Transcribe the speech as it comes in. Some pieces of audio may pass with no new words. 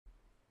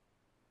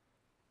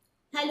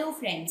Hello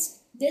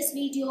friends, this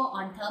video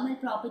on thermal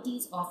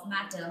properties of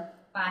matter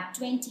part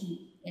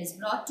 20 is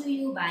brought to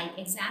you by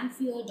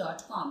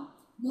examfear.com.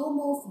 No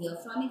more fear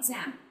from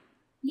exam.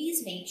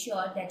 Please make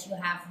sure that you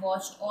have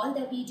watched all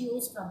the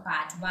videos from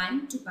part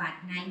 1 to part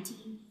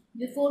 19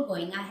 before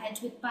going ahead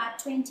with part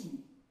 20.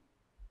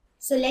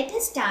 So let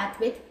us start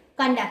with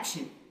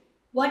conduction.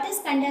 What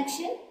is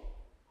conduction?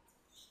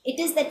 It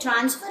is the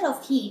transfer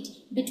of heat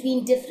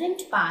between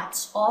different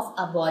parts of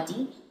a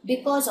body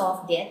because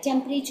of their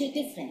temperature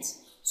difference.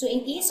 So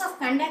in case of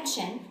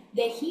conduction,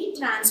 the heat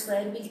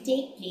transfer will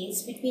take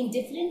place between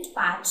different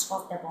parts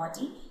of the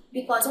body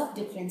because of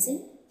difference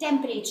in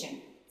temperature.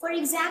 For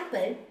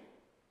example,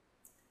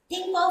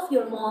 think of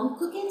your mom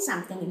cooking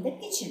something in the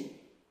kitchen.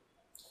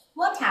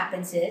 What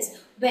happens is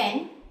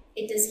when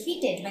it is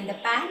heated, when the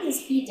pan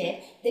is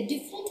heated, the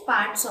different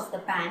parts of the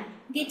pan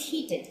get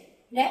heated.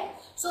 Right?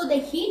 So the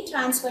heat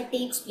transfer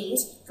takes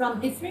place from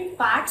different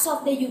parts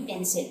of the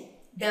utensil.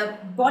 The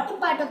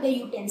bottom part of the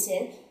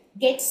utensil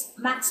gets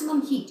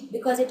maximum heat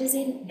because it is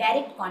in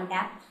direct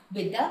contact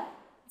with the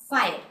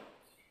fire.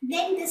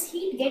 Then this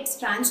heat gets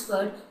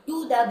transferred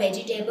to the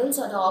vegetables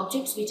or the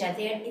objects which are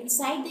there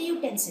inside the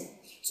utensil.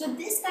 So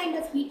this kind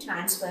of heat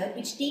transfer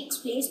which takes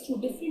place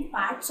through different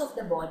parts of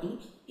the body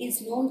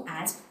is known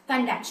as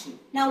conduction.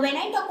 Now when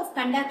I talk of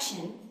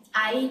conduction,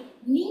 I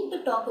need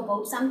to talk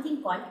about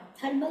something called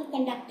thermal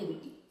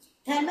conductivity.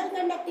 Thermal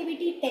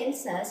conductivity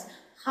tells us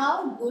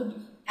how good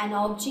an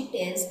object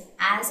is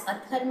as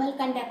a thermal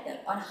conductor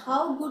or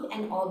how good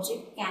an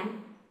object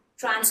can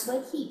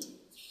transfer heat.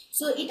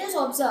 So it is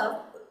observed,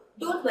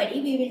 don't worry,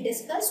 we will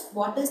discuss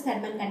what is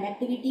thermal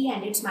conductivity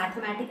and its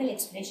mathematical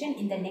expression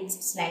in the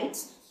next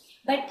slides.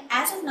 But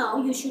as of now,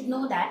 you should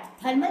know that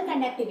thermal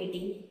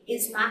conductivity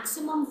is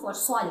maximum for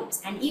solids,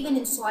 and even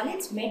in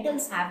solids,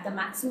 metals have the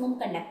maximum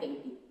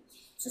conductivity.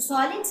 So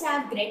solids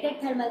have greater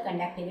thermal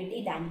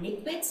conductivity than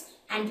liquids,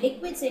 and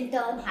liquids in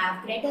turn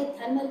have greater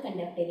thermal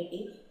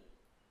conductivity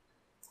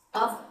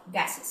of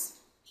gases.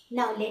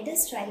 Now let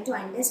us try to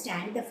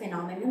understand the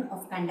phenomenon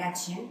of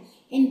conduction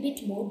in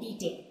bit more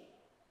detail.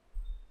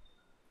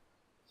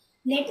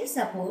 Let us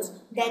suppose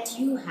that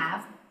you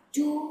have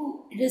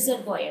two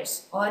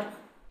reservoirs or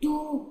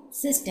two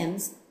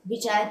systems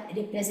which are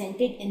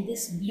represented in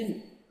this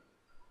blue.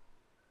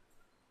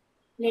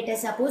 Let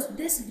us suppose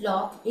this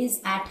block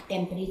is at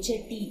temperature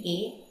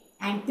TA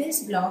and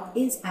this block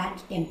is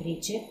at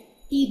temperature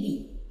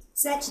TB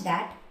such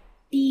that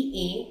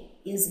TA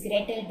is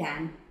greater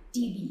than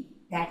TB.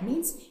 That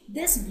means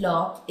this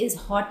block is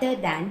hotter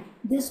than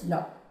this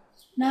block.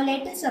 Now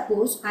let us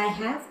suppose I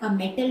have a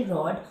metal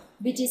rod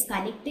which is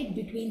connected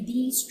between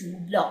these two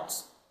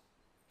blocks.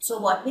 So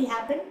what will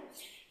happen?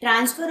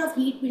 Transfer of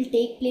heat will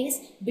take place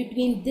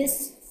between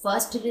this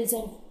first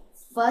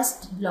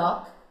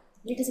block.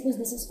 Let us suppose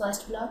this is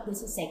first block,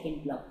 this is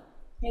second block.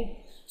 Right?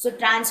 So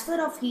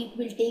transfer of heat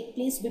will take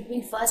place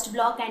between first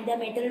block and the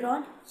metal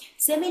rod.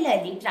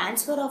 Similarly,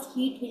 transfer of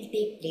heat will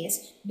take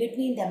place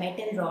between the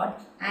metal rod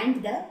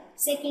and the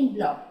second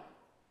block.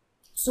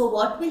 So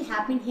what will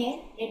happen here?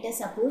 Let us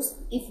suppose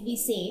if we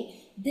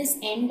say this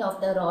end of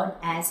the rod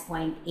as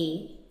point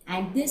A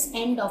and this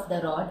end of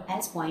the rod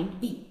as point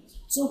B.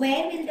 So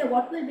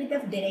what will be the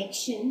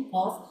direction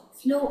of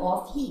flow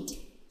of heat?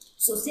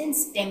 So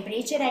since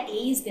temperature at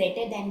A is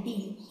greater than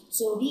B,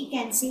 so we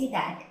can say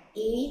that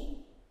A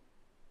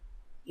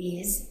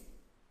is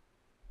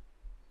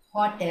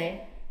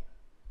hotter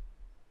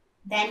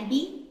than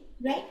B,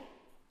 right?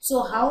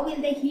 So how will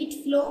the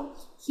heat flow?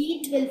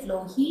 Heat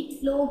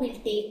flow will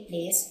take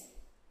place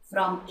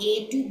from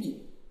A to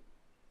B.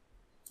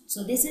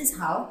 So this is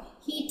how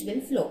heat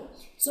will flow.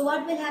 So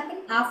what will happen?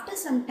 After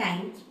some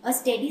time, a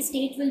steady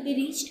state will be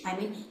reached. I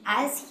mean,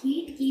 as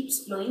heat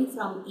keeps flowing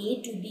from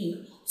A to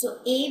B, so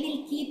A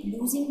will keep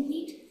losing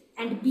heat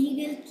and B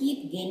will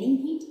keep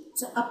gaining heat.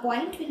 So a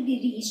point will be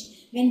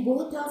reached when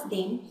both of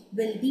them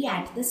will be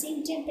at the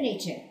same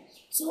temperature.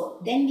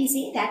 So then we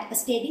say that a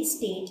steady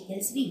state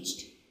is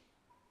reached.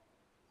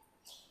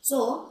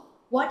 So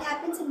what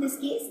happens in this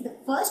case? The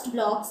first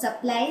block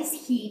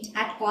supplies heat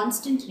at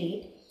constant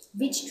rate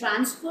which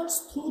transfers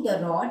through the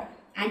rod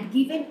and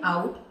given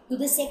out to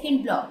the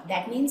second block.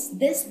 That means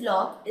this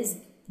block is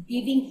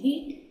giving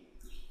heat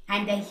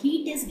and the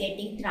heat is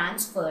getting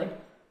transferred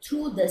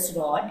through this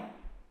rod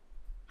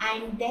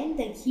and then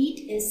the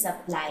heat is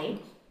supplied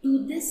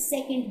to this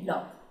second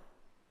block.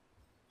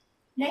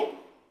 Right?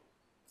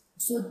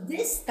 So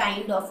this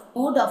kind of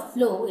mode of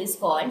flow is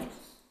called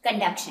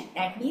conduction.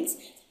 That means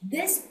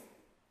this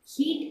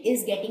heat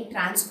is getting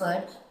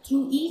transferred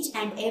through each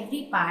and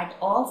every part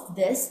of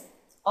this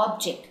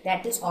object,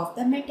 that is of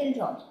the metal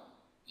rod.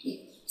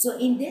 So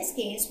in this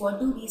case, what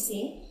do we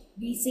say?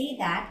 We say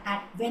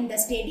that when the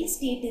steady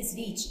state is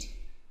reached,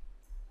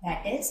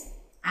 that is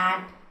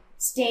at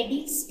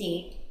steady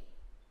state,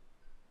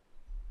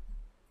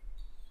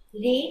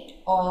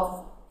 rate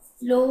of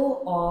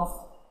flow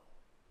of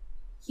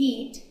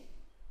heat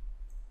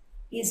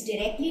is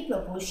directly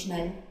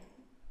proportional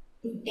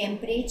to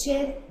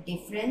temperature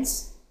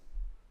difference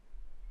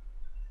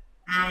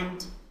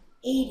and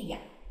area.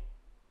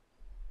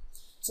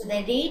 So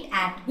the rate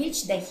at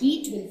which the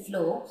heat will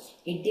flow,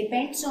 it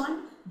depends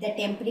on the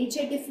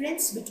temperature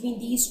difference between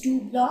these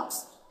two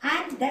blocks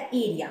and the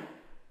area.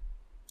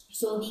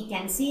 So we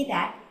can say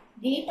that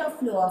rate of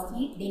flow of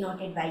heat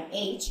denoted by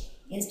H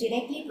is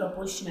directly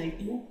proportional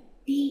to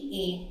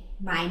TA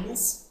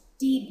minus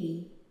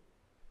TB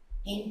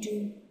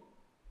into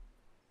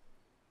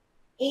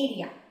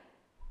area.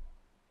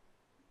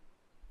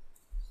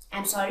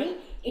 I'm sorry,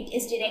 it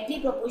is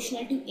directly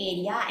proportional to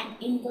area and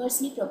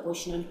inversely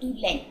proportional to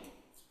length.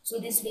 So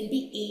this will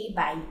be A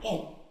by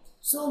L.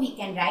 So we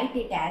can write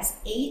it as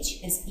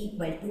H is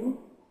equal to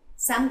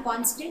some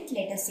constant,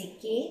 let us say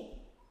K,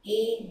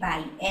 A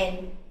by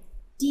L,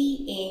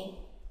 TA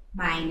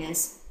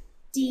minus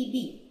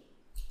TB.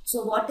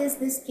 So what is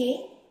this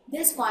K?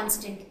 This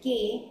constant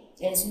K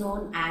is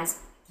known as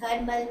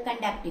thermal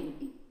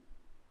conductivity.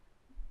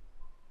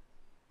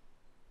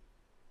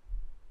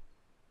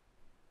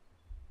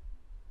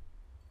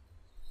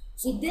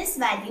 So this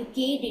value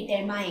K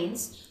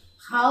determines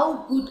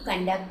how good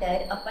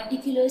conductor a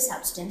particular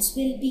substance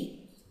will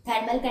be.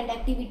 Thermal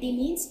conductivity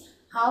means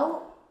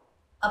how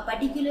a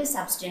particular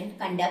substance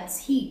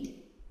conducts heat,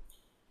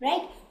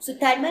 right? So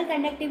thermal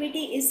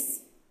conductivity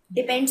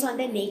depends on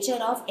the nature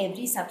of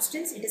every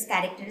substance. It is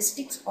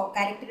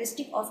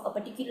characteristic of a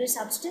particular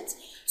substance.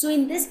 So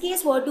in this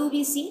case, what do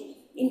we see?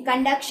 In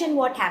conduction,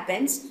 what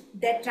happens?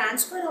 The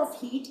transfer of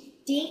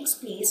heat takes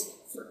place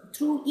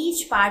through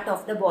each part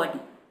of the body,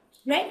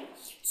 right?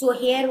 So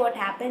here what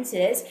happens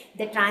is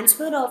the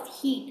transfer of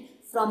heat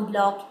from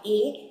block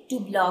A to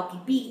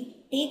block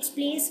B takes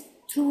place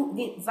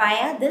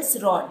via this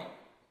rod,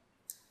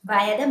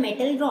 via the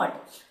metal rod.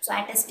 So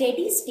at a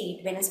steady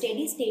state, when a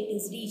steady state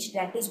is reached,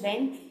 that is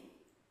when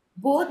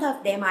both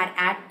of them are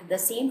at the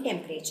same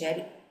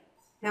temperature.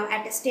 Now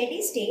at a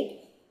steady state,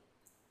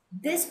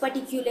 this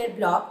particular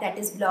block, that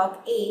is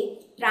block A,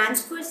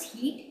 transfers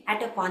heat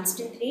at a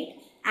constant rate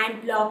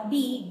and block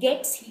B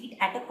gets heat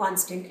at a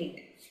constant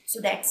rate. So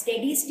that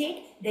steady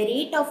state, the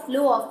rate of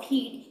flow of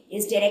heat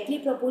is directly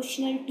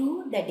proportional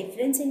to the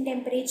difference in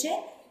temperature.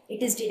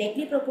 It is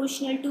directly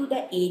proportional to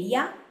the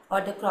area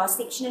or the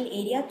cross-sectional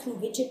area through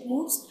which it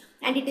moves,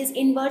 and it is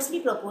inversely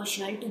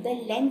proportional to the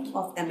length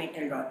of the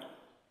metal rod.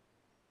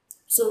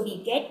 So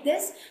we get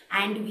this,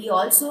 and we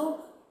also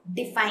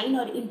define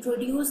or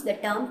introduce the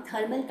term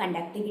thermal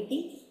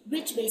conductivity,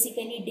 which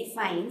basically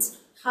defines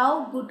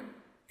how good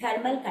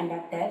thermal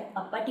conductor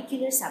a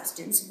particular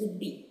substance would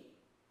be.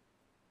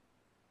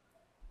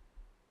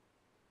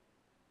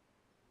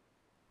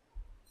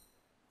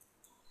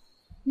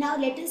 Now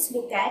let us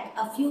look at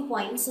a few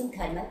points on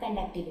thermal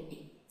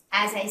conductivity.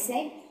 As I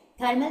said,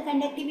 thermal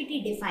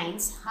conductivity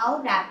defines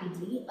how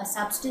rapidly a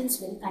substance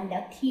will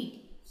conduct heat.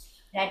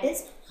 That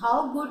is,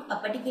 how good a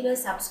particular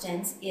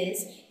substance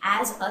is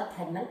as a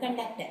thermal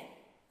conductor,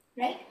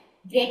 right?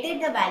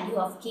 Greater the value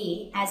of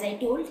K, as I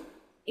told,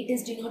 it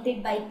is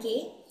denoted by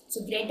K.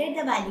 So greater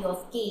the value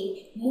of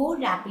K, more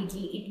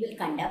rapidly it will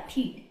conduct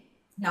heat.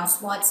 Now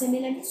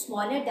similarly,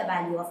 smaller the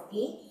value of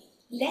K,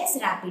 less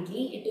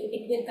rapidly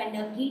it will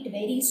conduct heat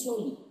very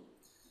slowly.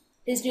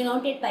 It is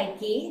denoted by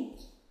K.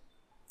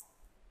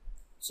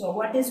 So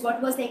what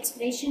was the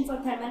expression for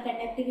thermal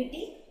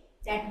conductivity?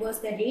 That was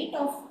the rate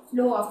of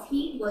flow of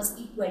heat was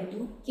equal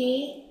to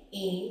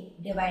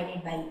Ka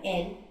divided by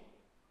L,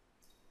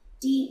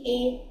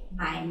 Ta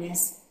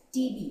minus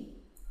Tb.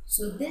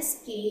 So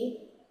this K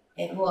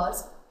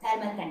was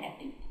thermal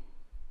conductivity.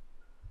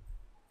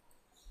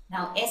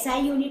 Now SI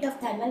unit of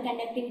thermal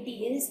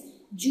conductivity is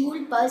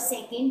joule per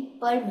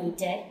second per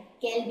meter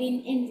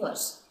Kelvin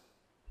inverse.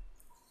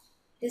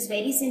 It is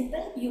very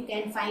simple. You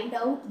can find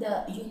out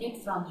the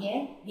unit from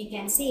here. We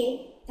can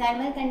say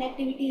thermal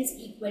conductivity is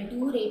equal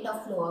to rate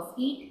of flow of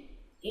heat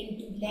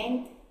into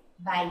length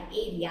by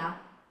area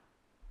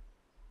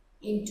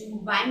into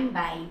 1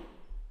 by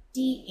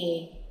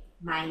Ta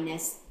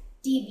minus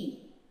Tb.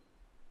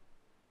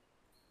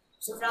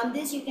 So from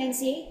this you can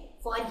say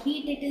for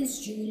heat it is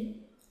joule.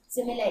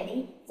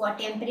 Similarly, for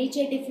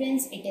temperature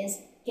difference it is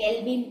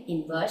Kelvin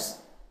inverse.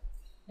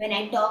 When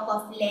I talk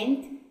of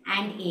length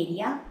and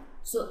area,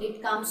 so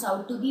it comes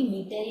out to be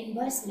meter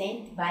inverse.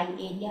 Length by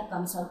area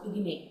comes out to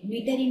be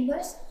meter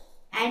inverse.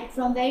 And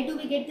from where do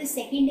we get the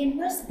second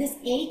inverse? This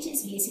H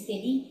is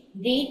basically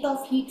rate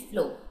of heat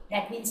flow.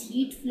 That means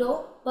heat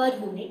flow per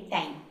unit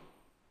time.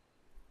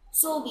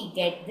 So we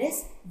get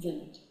this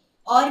unit.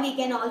 Or we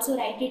can also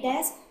write it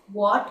as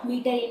watt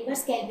meter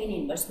inverse Kelvin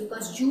inverse,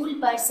 because joule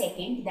per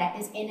second, that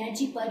is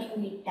energy per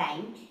unit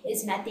time,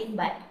 is nothing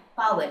but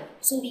power.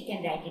 So we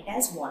can write it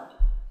as watt.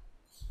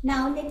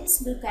 Now let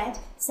us look at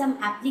some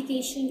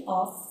application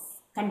of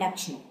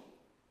conduction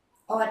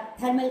or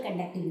thermal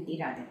conductivity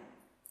rather.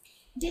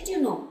 Did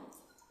you know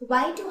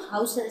why do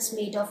houses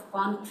made of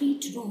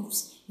concrete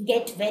roofs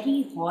get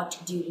very hot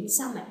during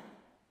summer?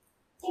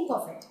 Think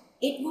of it.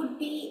 It would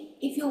be,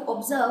 if you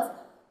observe,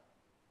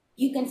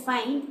 you can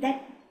find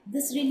that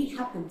this really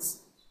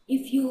happens.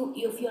 If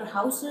your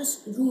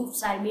house's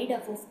roofs are made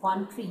up of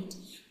concrete,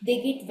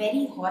 they get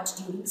very hot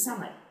during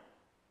summer.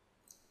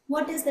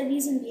 What is the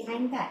reason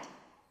behind that?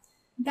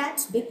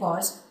 That's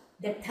because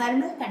the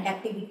thermal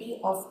conductivity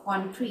of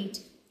concrete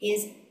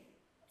is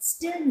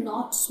still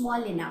not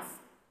small enough.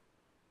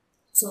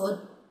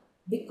 So,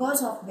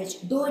 because of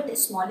which, though it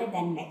is smaller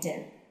than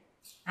metal,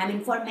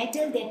 for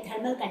metal, their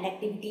thermal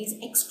conductivity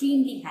is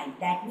extremely high.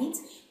 That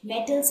means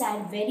metals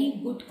are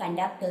very good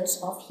conductors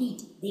of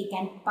heat. They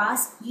can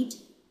pass heat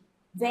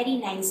very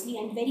nicely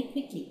and very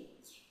quickly.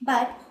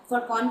 But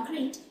for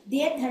concrete,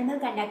 their thermal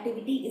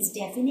conductivity is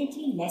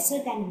definitely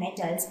lesser than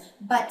metals,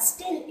 but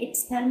still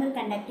its thermal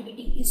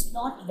conductivity is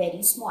not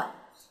very small.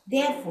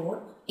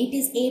 Therefore, it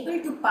is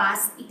able to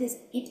pass,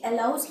 it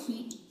allows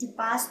heat to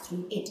pass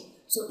through it.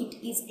 So it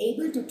is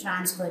able to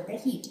transfer the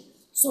heat.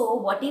 So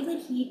whatever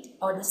heat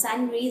or the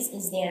sun rays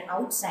is there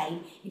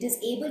outside, it is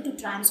able to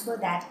transfer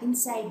that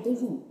inside the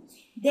room.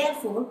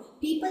 Therefore,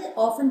 people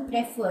often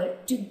prefer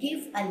to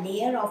give a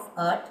layer of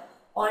earth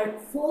or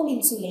foam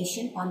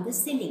insulation on the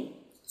ceiling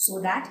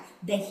so that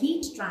the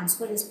heat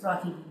transfer is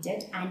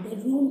prohibited and the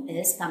room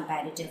is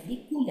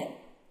comparatively cooler,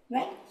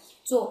 right?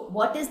 So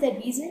what is the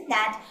reason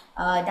that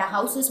the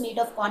houses made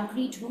of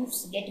concrete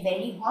roofs get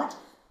very hot?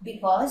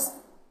 Because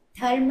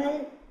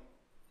thermal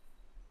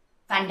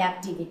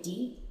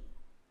conductivity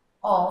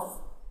of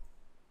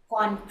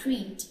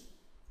concrete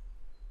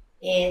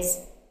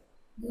is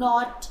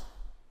not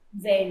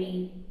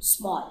very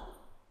small.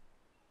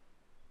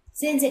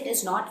 Since it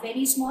is not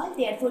very small,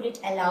 therefore it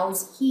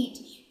allows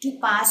heat to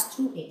pass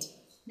through it.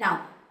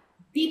 Now,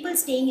 people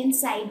staying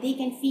inside, they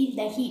can feel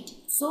the heat.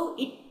 So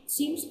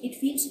it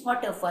feels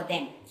hotter for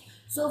them.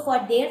 So for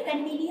their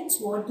convenience,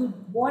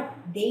 what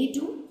they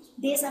do?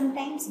 They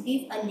sometimes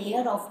give a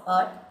layer of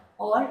earth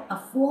or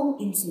a foam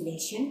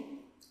insulation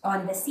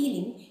on the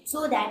ceiling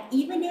so that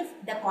even if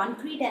the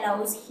concrete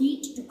allows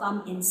heat to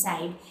come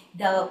inside,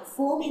 the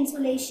foam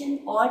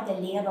insulation or the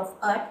layer of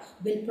earth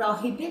will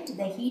prohibit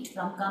the heat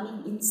from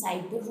coming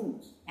inside the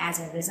room. As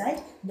a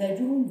result, the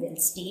room will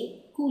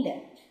stay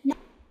cooler. Now,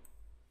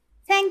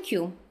 thank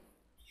you.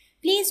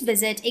 Please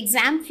visit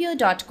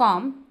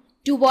examfear.com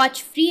to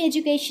watch free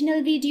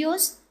educational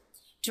videos,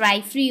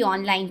 try free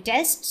online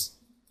tests,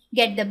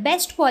 get the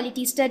best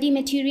quality study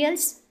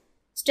materials,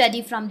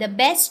 study from the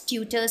best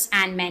tutors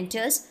and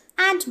mentors,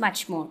 and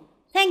much more.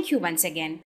 Thank you once again.